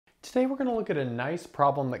Today we're going to look at a nice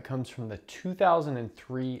problem that comes from the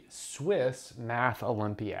 2003 Swiss Math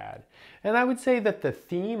Olympiad. And I would say that the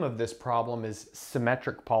theme of this problem is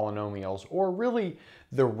symmetric polynomials, or really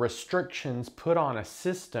the restrictions put on a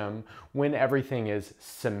system when everything is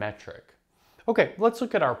symmetric. Okay, let's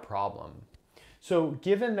look at our problem. So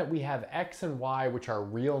given that we have x and y, which are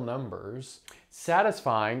real numbers,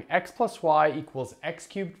 satisfying x plus y equals x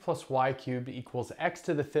cubed plus y cubed equals x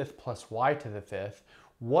to the fifth plus y to the fifth,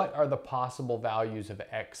 what are the possible values of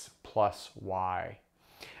x plus y?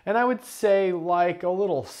 And I would say like a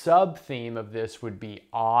little sub-theme of this would be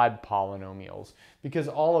odd polynomials, because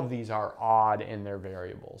all of these are odd in their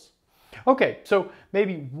variables. Okay, so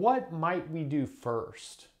maybe what might we do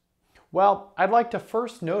first? Well, I'd like to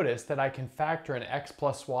first notice that I can factor an x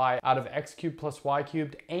plus y out of x cubed plus y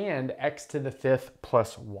cubed and x to the fifth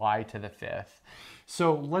plus y to the fifth.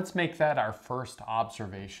 So let's make that our first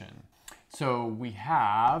observation. So we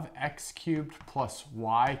have x cubed plus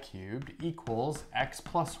y cubed equals x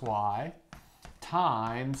plus y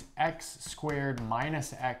times x squared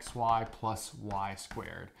minus xy plus y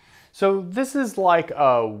squared. So this is like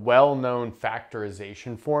a well-known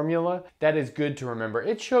factorization formula that is good to remember.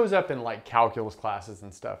 It shows up in like calculus classes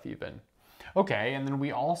and stuff even. Okay, and then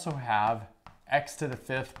we also have x to the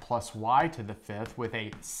fifth plus y to the fifth with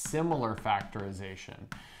a similar factorization.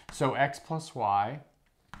 So x plus y,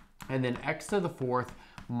 and then x to the fourth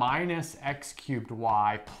minus x cubed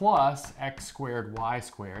y plus x squared y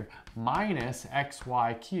squared minus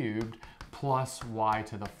xy cubed plus y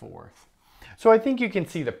to the fourth. So I think you can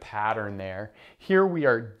see the pattern there. Here we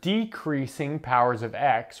are decreasing powers of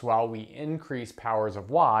x while we increase powers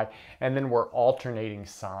of y, and then we're alternating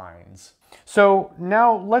signs. So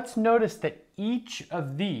now let's notice that each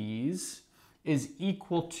of these is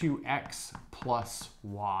equal to x plus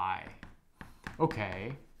y.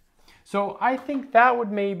 Okay. So I think that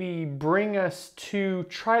would maybe bring us to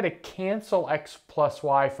try to cancel x plus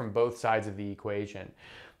y from both sides of the equation.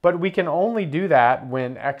 But we can only do that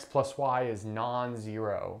when x plus y is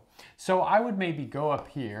non-zero. So I would maybe go up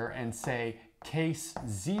here and say case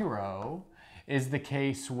 0 is the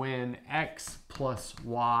case when x plus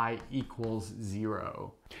y equals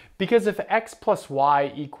 0. Because if x plus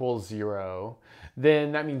y equals 0,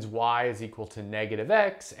 then that means y is equal to negative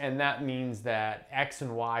x, and that means that x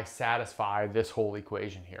and y satisfy this whole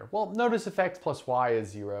equation here. Well, notice if x plus y is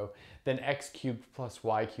 0, then x cubed plus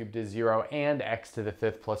y cubed is 0, and x to the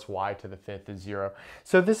fifth plus y to the fifth is 0.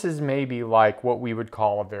 So this is maybe like what we would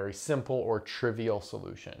call a very simple or trivial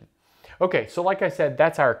solution. Okay, so like I said,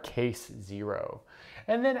 that's our case 0.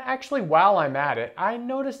 And then actually while I'm at it, I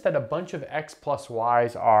noticed that a bunch of x plus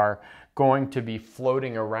y's are going to be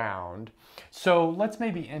floating around. So let's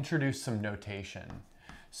maybe introduce some notation.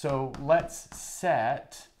 So let's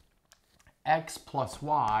set x plus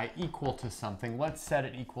y equal to something. Let's set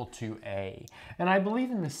it equal to a. And I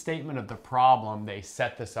believe in the statement of the problem, they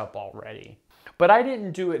set this up already. But I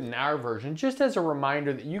didn't do it in our version, just as a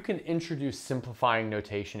reminder that you can introduce simplifying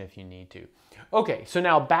notation if you need to. Okay, so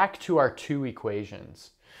now back to our two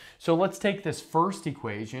equations. So let's take this first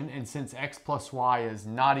equation, and since x plus y is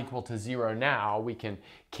not equal to 0 now, we can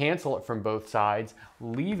cancel it from both sides,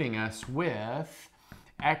 leaving us with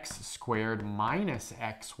x squared minus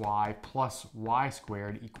xy plus y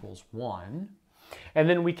squared equals 1. And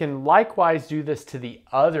then we can likewise do this to the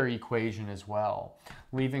other equation as well,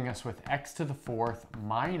 leaving us with x to the fourth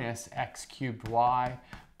minus x cubed y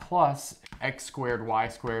plus x squared y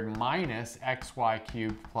squared minus xy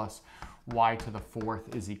cubed plus y to the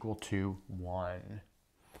fourth is equal to 1.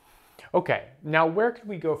 Okay, now where could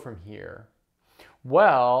we go from here?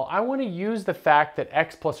 Well, I want to use the fact that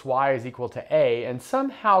x plus y is equal to a and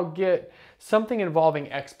somehow get something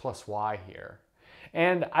involving x plus y here.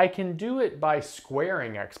 And I can do it by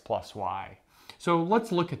squaring x plus y. So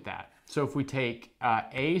let's look at that. So if we take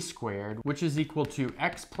a squared, which is equal to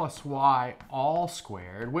x plus y all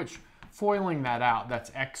squared, which foiling that out,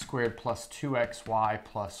 that's x squared plus 2xy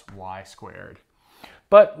plus y squared.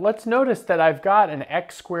 But let's notice that I've got an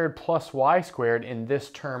x squared plus y squared in this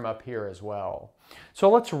term up here as well. So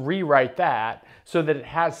let's rewrite that so that it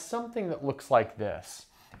has something that looks like this.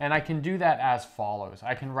 And I can do that as follows.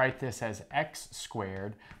 I can write this as x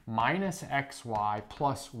squared minus xy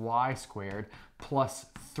plus y squared plus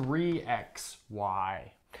 3xy.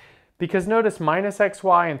 Because notice minus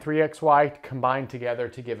xy and 3xy combine together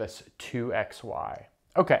to give us 2xy.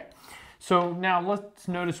 Okay, so now let's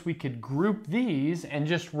notice we could group these and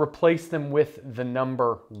just replace them with the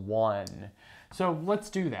number 1. So let's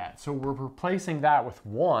do that. So we're replacing that with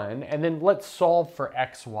 1, and then let's solve for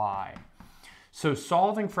xy. So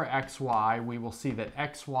solving for xy, we will see that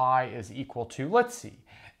xy is equal to, let's see,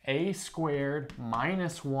 a squared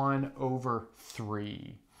minus 1 over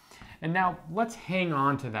 3. And now let's hang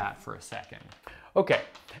on to that for a second. Okay,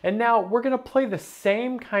 and now we're going to play the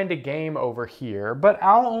same kind of game over here, but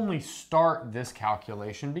I'll only start this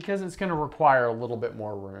calculation because it's going to require a little bit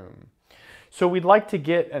more room. So we'd like to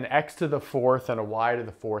get an x to the fourth and a y to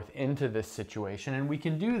the fourth into this situation, and we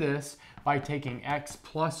can do this by taking x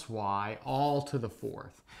plus y all to the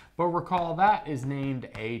fourth. But recall that is named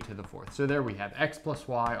a to the fourth. So there we have x plus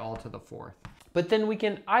y all to the fourth. But then we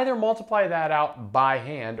can either multiply that out by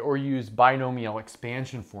hand or use binomial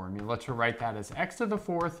expansion formula to write that as x to the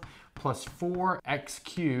fourth plus 4x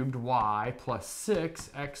cubed y plus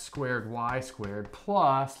 6x squared y squared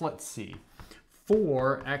plus, let's see,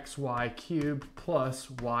 4xy cubed plus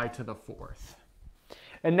y to the fourth.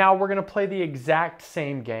 And now we're going to play the exact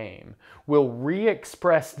same game. We'll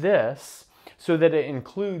re-express this so that it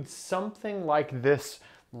includes something like this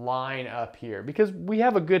line up here, because we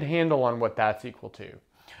have a good handle on what that's equal to.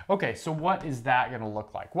 Okay, so what is that going to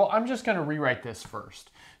look like? Well, I'm just going to rewrite this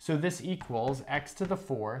first. So this equals x to the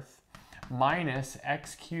fourth minus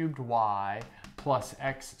x cubed y plus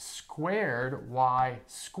x squared y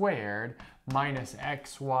squared minus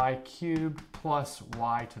xy cubed plus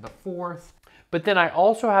y to the fourth. But then I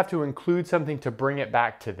also have to include something to bring it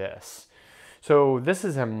back to this. So this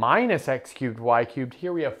is a minus x cubed y cubed.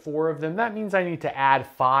 Here we have 4 of them. That means I need to add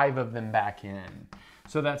 5 of them back in.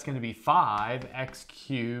 So that's going to be 5x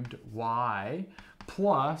cubed y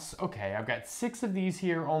plus, okay, I've got 6 of these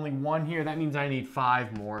here, only 1 here. That means I need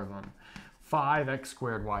 5 more of them. 5x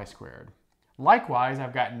squared y squared. Likewise,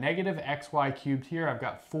 I've got negative xy cubed here. I've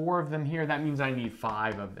got 4 of them here. That means I need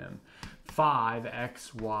 5 of them.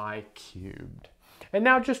 5xy cubed. And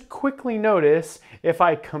now just quickly notice, if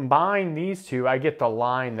I combine these two, I get the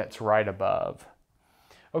line that's right above.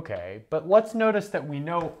 Okay, but let's notice that we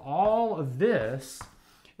know all of this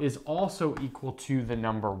is also equal to the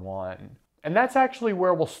number 1. And that's actually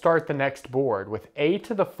where we'll start the next board, with a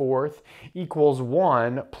to the fourth equals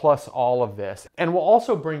 1 plus all of this. And we'll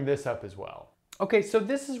also bring this up as well. Okay, so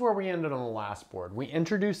this is where we ended on the last board. We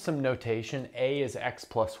introduced some notation. A is x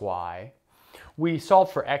plus y. We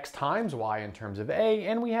solved for x times y in terms of a,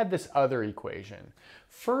 and we had this other equation.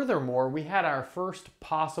 Furthermore, we had our first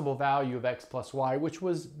possible value of x plus y, which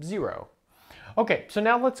was 0. Okay, so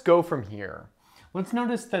now let's go from here. Let's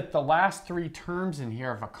notice that the last 3 terms in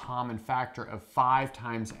here have a common factor of 5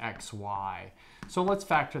 times xy. So let's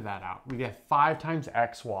factor that out. We get 5 times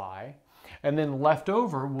xy, and then left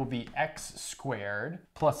over will be x squared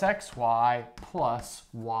plus xy plus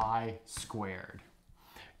y squared.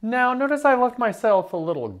 Now, notice I left myself a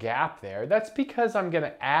little gap there. That's because I'm going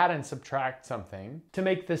to add and subtract something to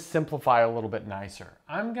make this simplify a little bit nicer.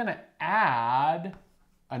 I'm going to add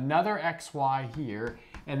another xy here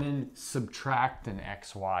and then subtract an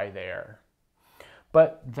xy there.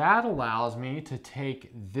 But that allows me to take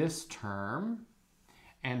this term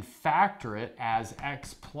and factor it as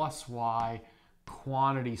x plus y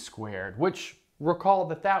quantity squared, which recall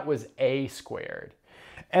that that was a squared.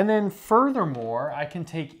 And then furthermore, I can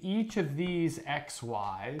take each of these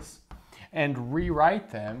xy's and rewrite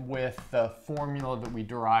them with the formula that we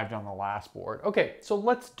derived on the last board. Okay, so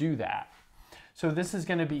let's do that. So this is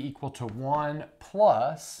going to be equal to 1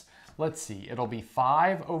 plus, let's see, it'll be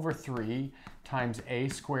 5 over 3 times a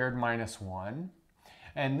squared minus 1.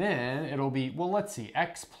 And then it'll be, well, let's see,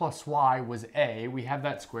 x plus y was a. We have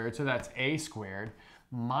that squared, so that's a squared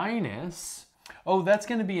minus, oh, that's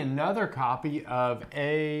going to be another copy of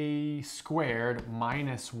a squared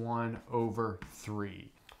minus 1 over 3.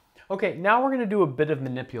 Okay, now we're going to do a bit of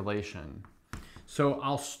manipulation. So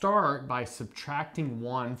I'll start by subtracting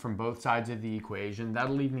 1 from both sides of the equation.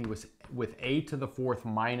 That'll leave me with a to the fourth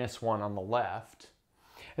minus 1 on the left.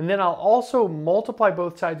 And then I'll also multiply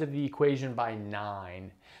both sides of the equation by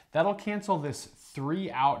 9. That'll cancel this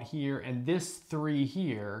 3 out here and this 3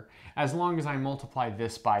 here, as long as I multiply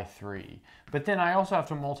this by 3. But then I also have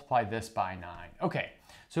to multiply this by 9. Okay,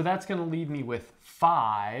 so that's going to leave me with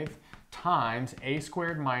 5 times a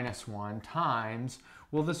squared minus 1 times,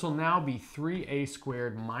 well, this will now be 3a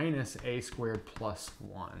squared minus a squared plus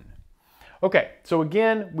 1. Okay, so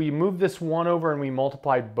again, we move this 1 over and we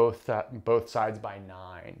multiply both sides by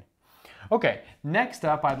 9. Okay, next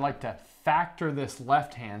up, I'd like to factor this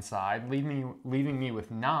left-hand side, leaving me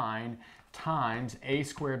with 9 times a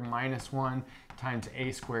squared minus 1 times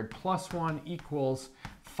a squared plus 1 equals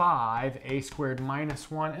 5a squared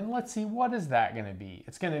minus 1. And let's see, what is that going to be?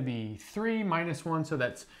 It's going to be 3 minus 1, so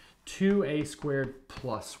that's 2a squared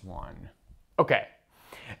plus 1. Okay,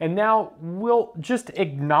 and now we'll just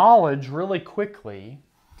acknowledge really quickly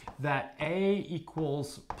that a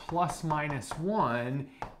equals plus minus 1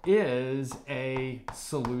 is a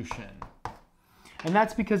solution. And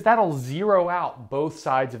that's because that'll zero out both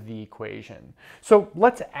sides of the equation. So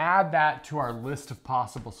let's add that to our list of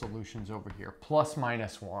possible solutions over here, plus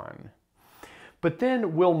minus 1. But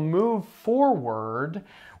then we'll move forward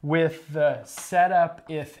with the setup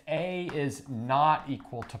if a is not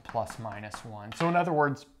equal to plus minus 1. So in other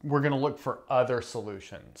words, we're going to look for other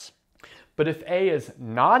solutions. But if a is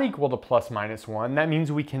not equal to plus minus 1, that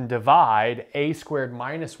means we can divide a squared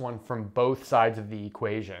minus 1 from both sides of the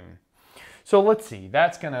equation. So let's see,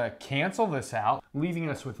 that's going to cancel this out, leaving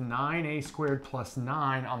us with 9a squared plus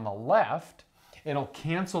 9 on the left. It'll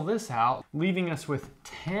cancel this out, leaving us with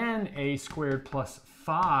 10a squared plus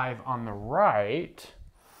 5 on the right.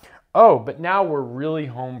 Oh, but now we're really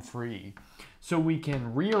home free. So we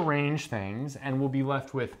can rearrange things and we'll be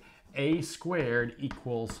left with a squared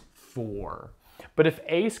equals 4. But if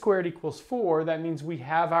a squared equals 4, that means we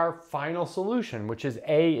have our final solution, which is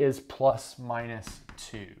a is plus minus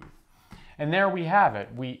 2. And there we have it.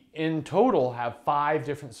 We, in total, have 5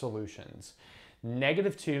 different solutions.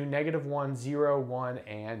 -2, -1, 0, 1,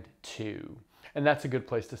 and 2. And that's a good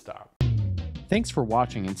place to stop. Thanks for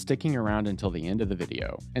watching and sticking around until the end of the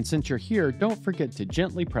video. And since you're here, don't forget to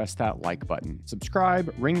gently press that like button,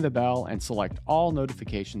 subscribe, ring the bell, and select all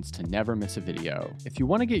notifications to never miss a video. If you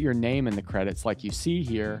want to get your name in the credits like you see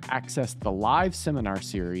here, access the live seminar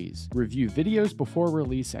series, review videos before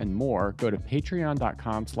release, and more, go to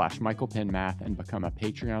patreon.com/michaelpennmath and become a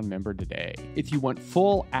Patreon member today. If you want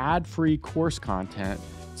full ad-free course content,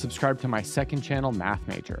 subscribe to my second channel, Math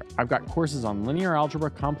Major. I've got courses on linear algebra,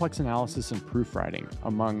 complex analysis, and proofwriting,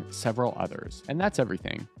 among several others. And that's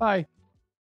everything. Bye.